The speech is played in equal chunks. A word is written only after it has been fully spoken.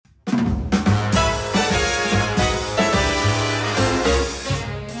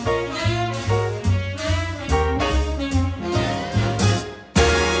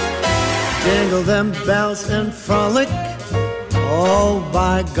them bells and frolic. Oh,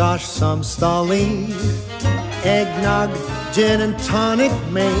 by gosh, some stolly. Eggnog, gin and tonic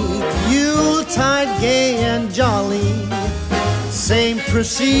make Yuletide gay and jolly. Same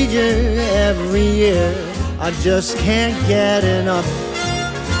procedure every year, I just can't get enough.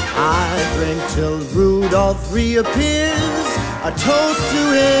 I drink till Rudolph reappears, a toast to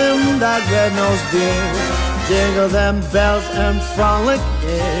him, that red-nosed dear. Jingle them bells and frolic,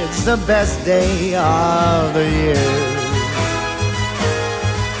 it's the best day of the year.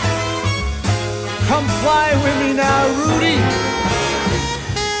 Come fly with me now, Rudy.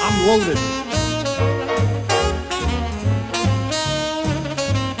 I'm loaded.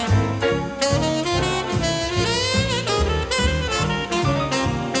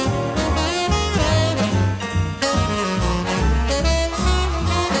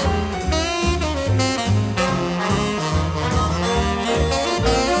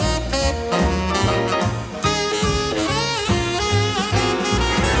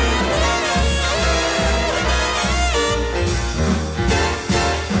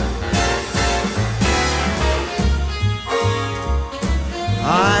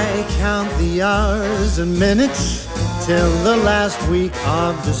 I count the hours and minutes till the last week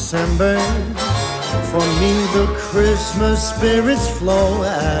of December. For me the Christmas spirits flow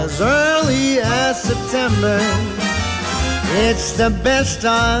as early as September. It's the best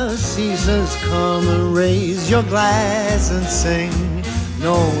of seasons, come and raise your glass and sing.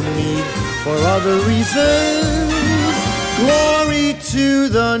 No need for other reasons. Glory to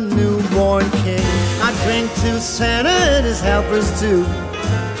the newborn King. I drink to Santa and his helpers too.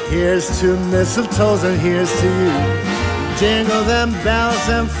 Here's to mistletoes and here's to you. Jingle them bells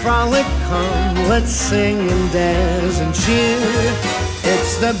and frolic, come, let's sing and dance and cheer.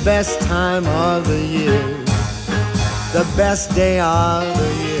 It's the best time of the year, the best day of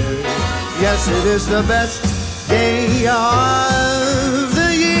the year. Yes, it is the best day of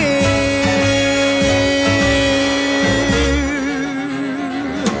the year.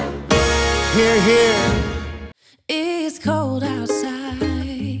 Hear, hear. It's cold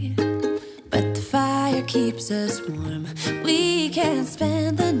outside, but the fire keeps us warm. We can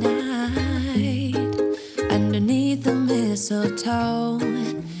spend the night underneath the mistletoe.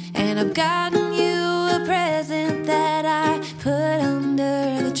 And I've gotten you a present that I put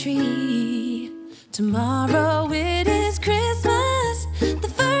under the tree. Tomorrow it is Christmas, the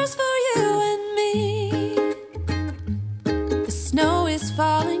first for you and me. The snow is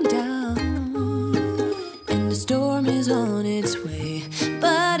falling down and the storm is on its way.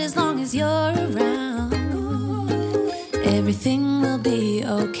 But as long as you're around, everything will be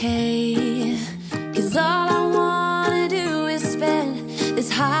okay. 'Cause all I wanna do is spend this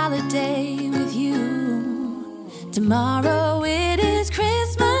holiday with you. Tomorrow it is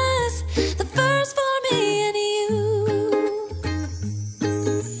Christmas, the first for me and you.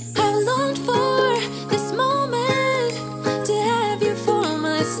 I've longed for this moment to have you for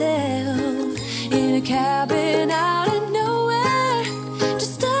myself, in a cabin out in nowhere,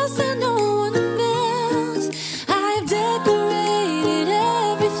 just us and no one else. I've decorated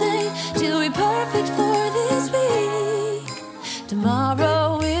everything till we're perfect for this week.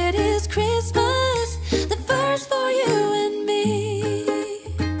 Tomorrow it is Christmas, the first for you and me.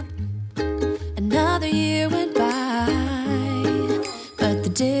 Another year went by, but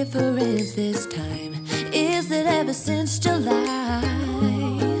the difference this time is that ever since July,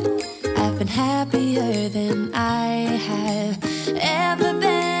 I've been happier than I have ever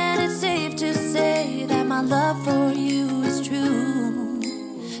been. It's safe to say that my love for you is true.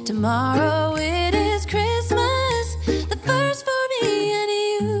 Tomorrow it is Christmas, the first for me and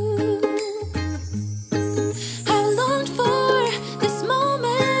you. I've longed for this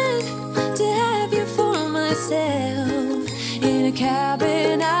moment to have you for myself, in a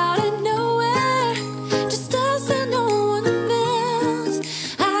cabin out in nowhere, just us and no one else.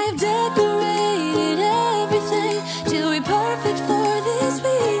 I've decorated everything till we're perfect for this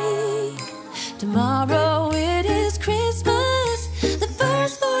week. Tomorrow it is Christmas, the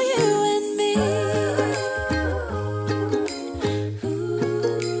first for you and me.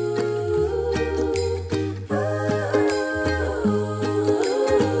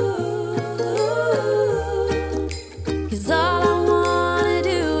 Cause all I wanna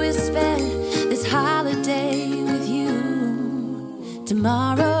do is spend this holiday with you.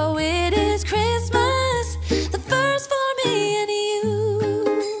 Tomorrow it is Christmas, the first for me and you.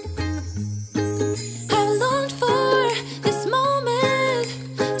 I've longed for this moment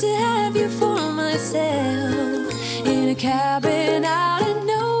to have you for myself, in a cabin out in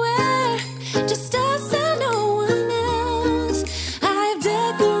nowhere, just us and no one else. I've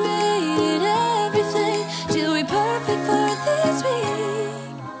decorated everything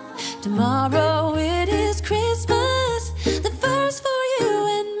Tomorrow it is Christmas, the first for you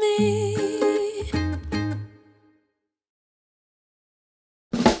and me.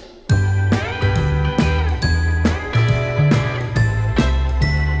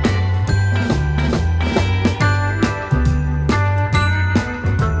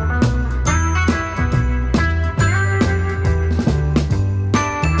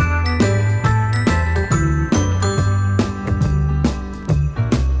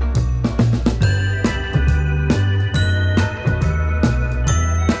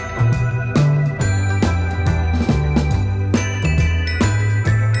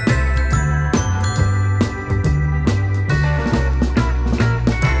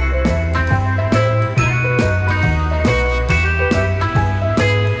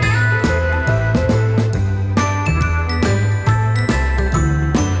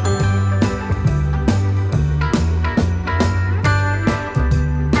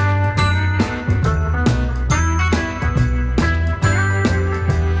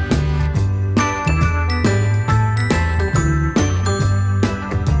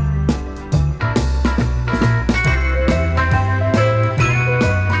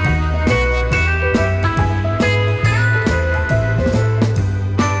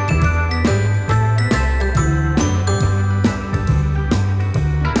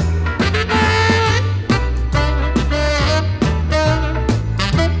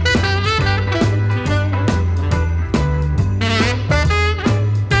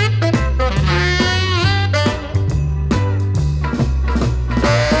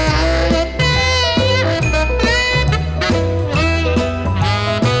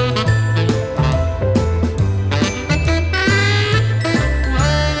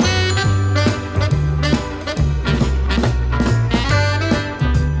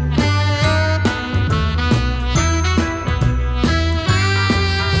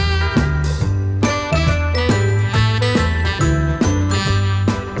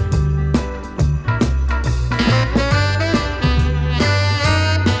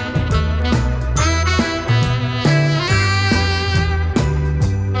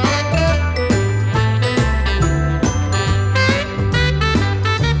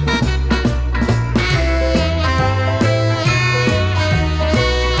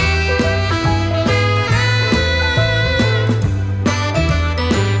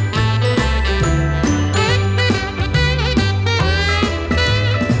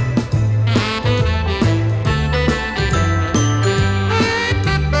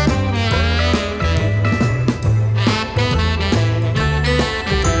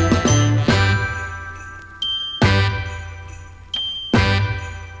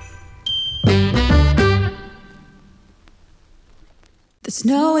 The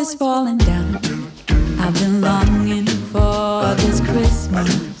snow is falling down. I've been longing for this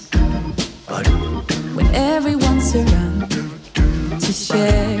Christmas, when everyone's around to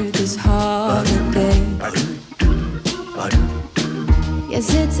share this holiday.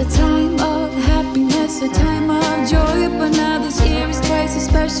 Yes, it's a time of happiness, a time of joy, but now this year is twice as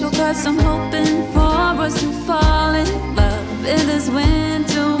special, 'cause I'm hoping for us to fall in love in this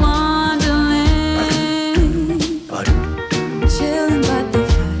winter wonderland. Chilling by the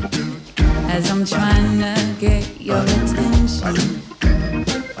fire as I'm trying to get your attention,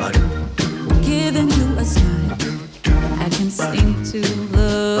 giving you a smile, I can't seem to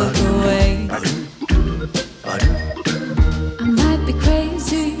look away. I might be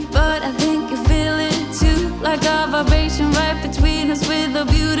crazy, but I think you feel it too, like a vibration right between us with a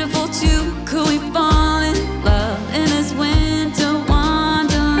beautiful tune. Could we fall in love in this winter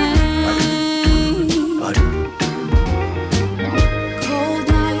wonderland? Cold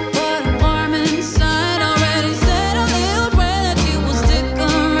night, but warm inside. Already said a little prayer that you will stick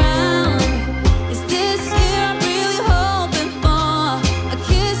around. Is this year I'm really hoping for a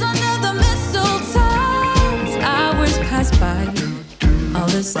kiss under the mistletoe? As hours pass by, all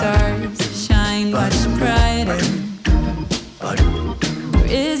the stars shine much brighter. Or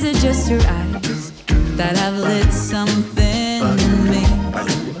is it just your eyes that have lit something in me?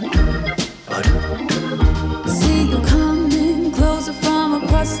 I see you coming closer from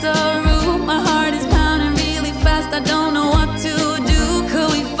across the room. My heart is pounding really fast, I don't know what to do. Could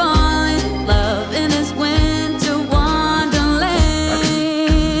we fall in love in this winter wonderland?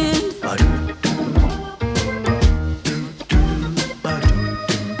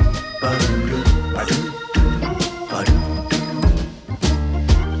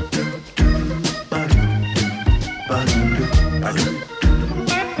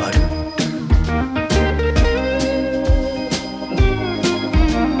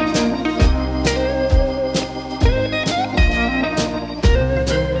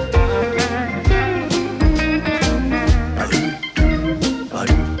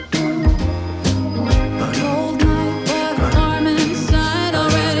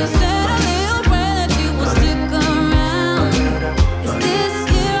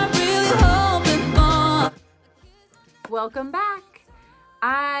 welcome back.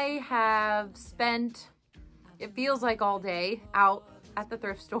 I have spent, it feels like all day out at the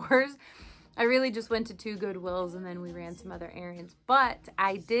thrift stores. I really just went to 2 Goodwills and then we ran some other errands, but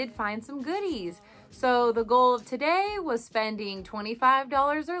I did find some goodies. So the goal of today was spending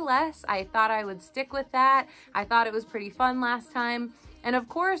 $25 or less. I thought I would stick with that. I thought it was pretty fun last time. And of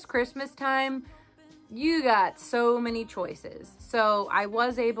course, Christmas time, you got so many choices. So I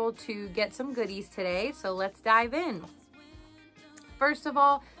was able to get some goodies today. So let's dive in. First of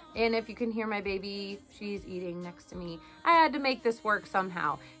all, and if you can hear my baby, she's eating next to me. I had to make this work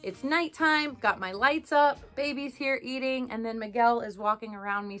somehow. It's nighttime, got my lights up, baby's here eating, and then Miguel is walking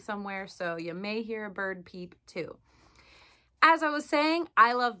around me somewhere, so you may hear a bird peep too. As I was saying,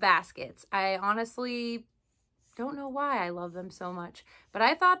 I love baskets. I honestly don't know why I love them so much, but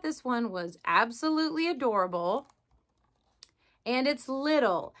I thought this one was absolutely adorable. And it's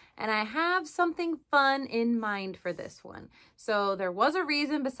little, and I have something fun in mind for this one. So there was a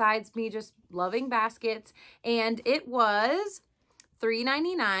reason besides me just loving baskets, and it was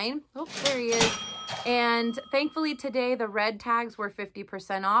 $3.99. Oh, there he is. And thankfully today the red tags were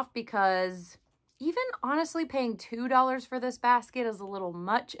 50% off, because even honestly paying $2 for this basket is a little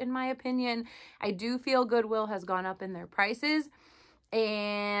much in my opinion. I do feel Goodwill has gone up in their prices,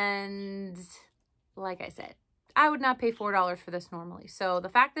 and like I said, I would not pay $4 for this normally. So the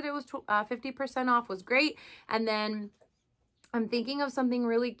fact that it was 50% off was great. And then I'm thinking of something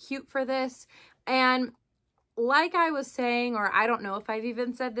really cute for this. And like I was saying, or I don't know if I've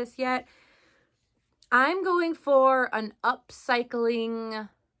even said this yet, I'm going for an upcycling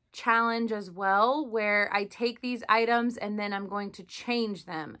challenge as well, where I take these items and then I'm going to change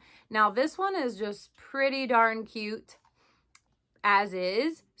them. Now this one is just pretty darn cute as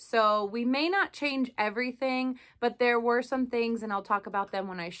is, so we may not change everything, but there were some things, and I'll talk about them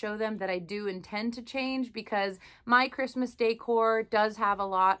when I show them, that I do intend to change, because my Christmas decor does have a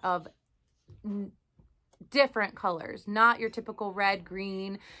lot of different colors, not your typical red,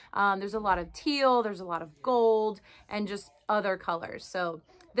 green. There's a lot of teal, there's a lot of gold, and just other colors. So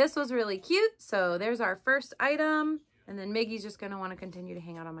this was really cute. So there's our first item, and then Miggy's just gonna want to continue to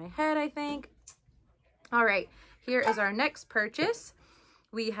hang out on my head, I think. All right, here is our next purchase.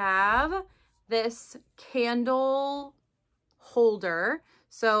 We have this candle holder.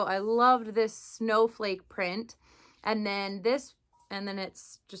 So I loved this snowflake print. And then this, and then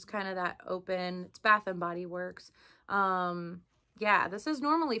it's just kind of that open, it's Bath and Body Works. Yeah, this is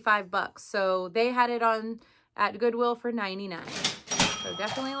normally $5. So they had it on at Goodwill for $99. So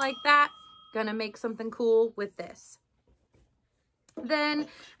definitely like that. Gonna make something cool with this. Then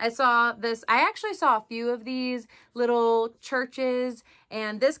I saw this, I actually saw a few of these little churches,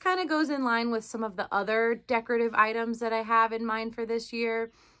 and this kind of goes in line with some of the other decorative items that I have in mind for this year.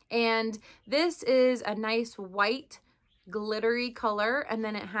 And this is a nice white glittery color, and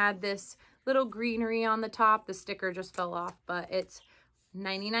then it had this little greenery on the top. The sticker just fell off, but it's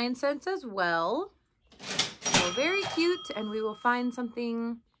 99 cents as well. So very cute, and we will find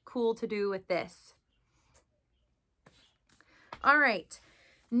something cool to do with this. All right,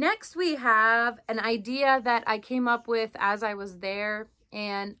 next we have an idea that I came up with as I was there,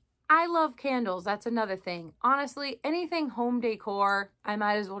 and I love candles. That's another thing. Honestly, anything home decor, I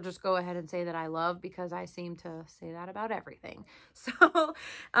might as well just go ahead and say that I love, because I seem to say that about everything. So,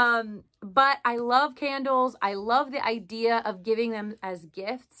 but I love candles. I love the idea of giving them as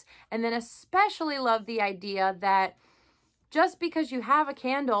gifts, and then especially love the idea that just because you have a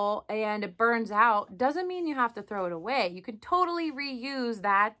candle and it burns out doesn't mean you have to throw it away. You can totally reuse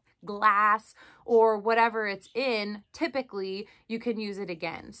that glass or whatever it's in. Typically, you can use it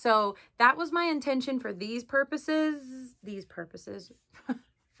again. So that was my intention for these purposes.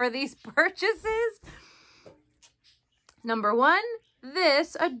 For these purchases. Number one,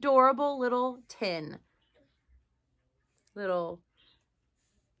 this adorable little tin. Little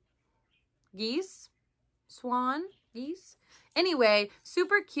geese, swan, geese. Anyway,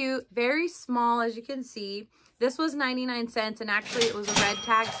 super cute, very small, as you can see. This was 99 cents, and actually it was a red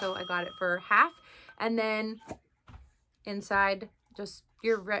tag, so I got it for half. And then inside, just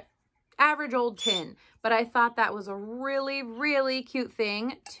your average old tin. But I thought that was a really, really cute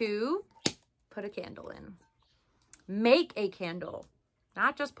thing to put a candle in. Make a candle.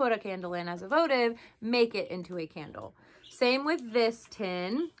 Not just put a candle in as a votive, make it into a candle. Same with this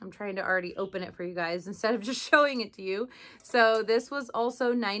tin. I'm trying to already open it for you guys instead of just showing it to you. So this was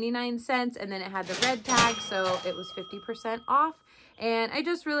also 99 cents, and then it had the red tag, so it was 50% off. And I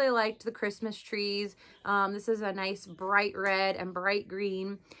just really liked the Christmas trees. This is a nice bright red and bright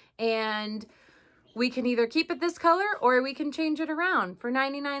green. And we can either keep it this color or we can change it around for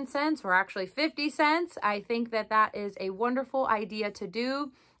 99 cents or actually 50 cents. I think that that is a wonderful idea to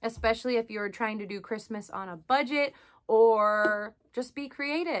do, especially if you're trying to do Christmas on a budget or just be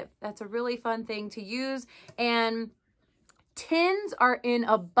creative. That's a really fun thing to use. And tins are in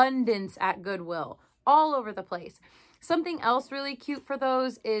abundance at Goodwill, all over the place. Something else really cute for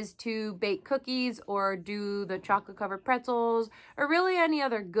those is to bake cookies or do the chocolate covered pretzels or really any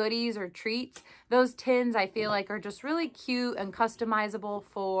other goodies or treats. Those tins I feel like are just really cute and customizable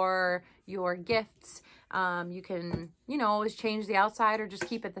for your gifts. You can, you know, always change the outside or just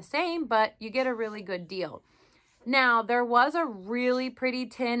keep it the same, but you get a really good deal. Now, there was a really pretty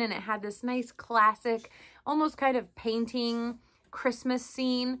tin and it had this nice classic, almost kind of painting Christmas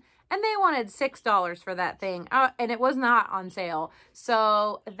scene. And they wanted $6 for that thing. And it was not on sale.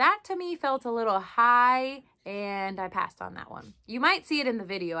 So that to me felt a little high and I passed on that one. You might see it in the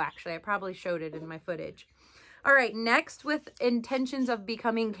video actually. I probably showed it in my footage. All right, next with intentions of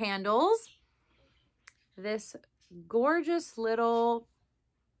becoming candles. This gorgeous little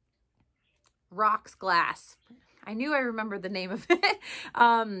rocks glass. I knew I remembered the name of it.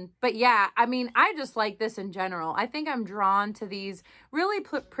 But yeah, I mean, I just like this in general. I think I'm drawn to these really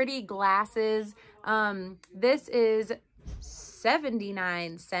pretty glasses. This is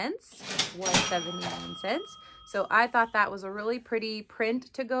 79 cents, was 79 cents. So I thought that was a really pretty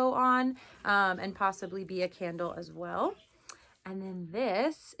print to go on and possibly be a candle as well. And then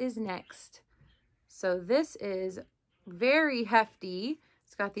this is next. So this is very hefty.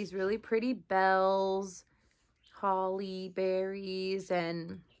 It's got these really pretty bells, holly berries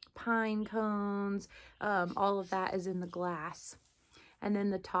and pine cones. All of that is in the glass. And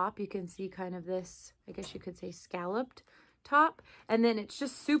then the top, you can see kind of this, I guess you could say scalloped top. And then it's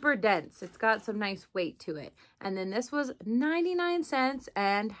just super dense. It's got some nice weight to it. And then this was 99 cents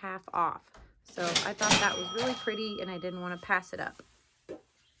and half off. So I thought that was really pretty and I didn't want to pass it up.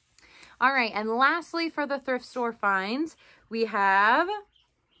 All right, and lastly for the thrift store finds, we have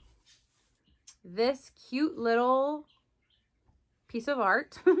this cute little piece of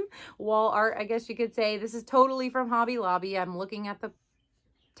art, wall art, I guess you could say. This is totally from Hobby Lobby. I'm looking at the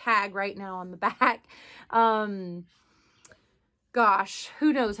tag right now on the back. Gosh,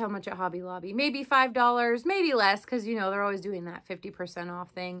 who knows how much at Hobby Lobby? Maybe $5, maybe less, because, you know, they're always doing that 50% off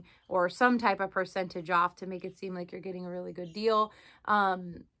thing or some type of percentage off to make it seem like you're getting a really good deal.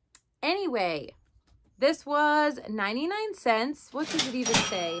 Anyway, this was 99 cents. What does it even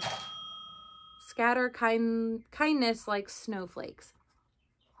say? Scatter kindness like snowflakes.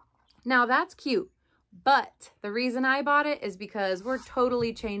 Now that's cute, but the reason I bought it is because we're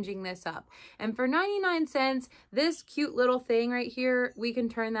totally changing this up. And for 99 cents, this cute little thing right here, we can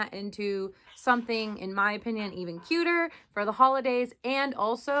turn that into something, in my opinion, even cuter for the holidays. And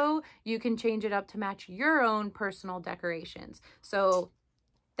also you can change it up to match your own personal decorations. So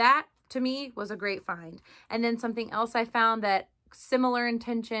that to me was a great find. And then something else I found that similar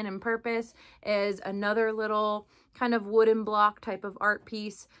intention and purpose is another little kind of wooden block type of art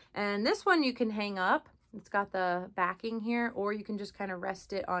piece. And this one you can hang up. It's got the backing here, or you can just kind of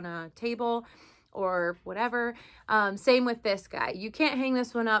rest it on a table or whatever. Same with this guy. You can't hang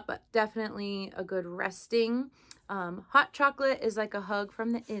this one up, but definitely a good resting. Hot chocolate is like a hug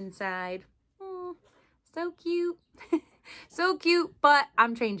from the inside. So cute. So cute, but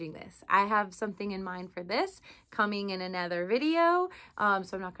I'm changing this. I have something in mind for this coming in another video. So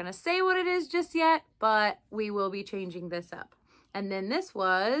I'm not going to say what it is just yet, but we will be changing this up. And then this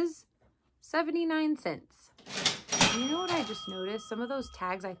was 79 cents. You know what I just noticed? Some of those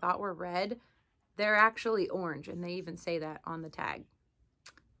tags I thought were red, they're actually orange, and they even say that on the tag.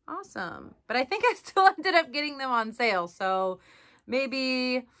 Awesome. But I think I still ended up getting them on sale. So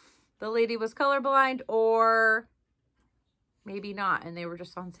maybe the lady was colorblind, or maybe not, and they were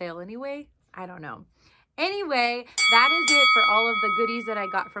just on sale anyway. I don't know. Anyway, that is it for all of the goodies that I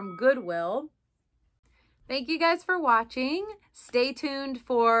got from Goodwill. Thank you guys for watching. Stay tuned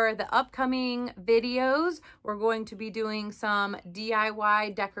for the upcoming videos. We're going to be doing some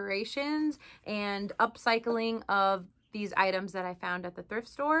DIY decorations and upcycling of these items that I found at the thrift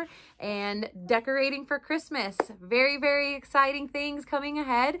store and decorating for Christmas. Very, very exciting things coming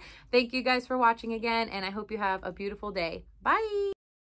ahead. Thank you guys for watching again, and I hope you have a beautiful day. Bye.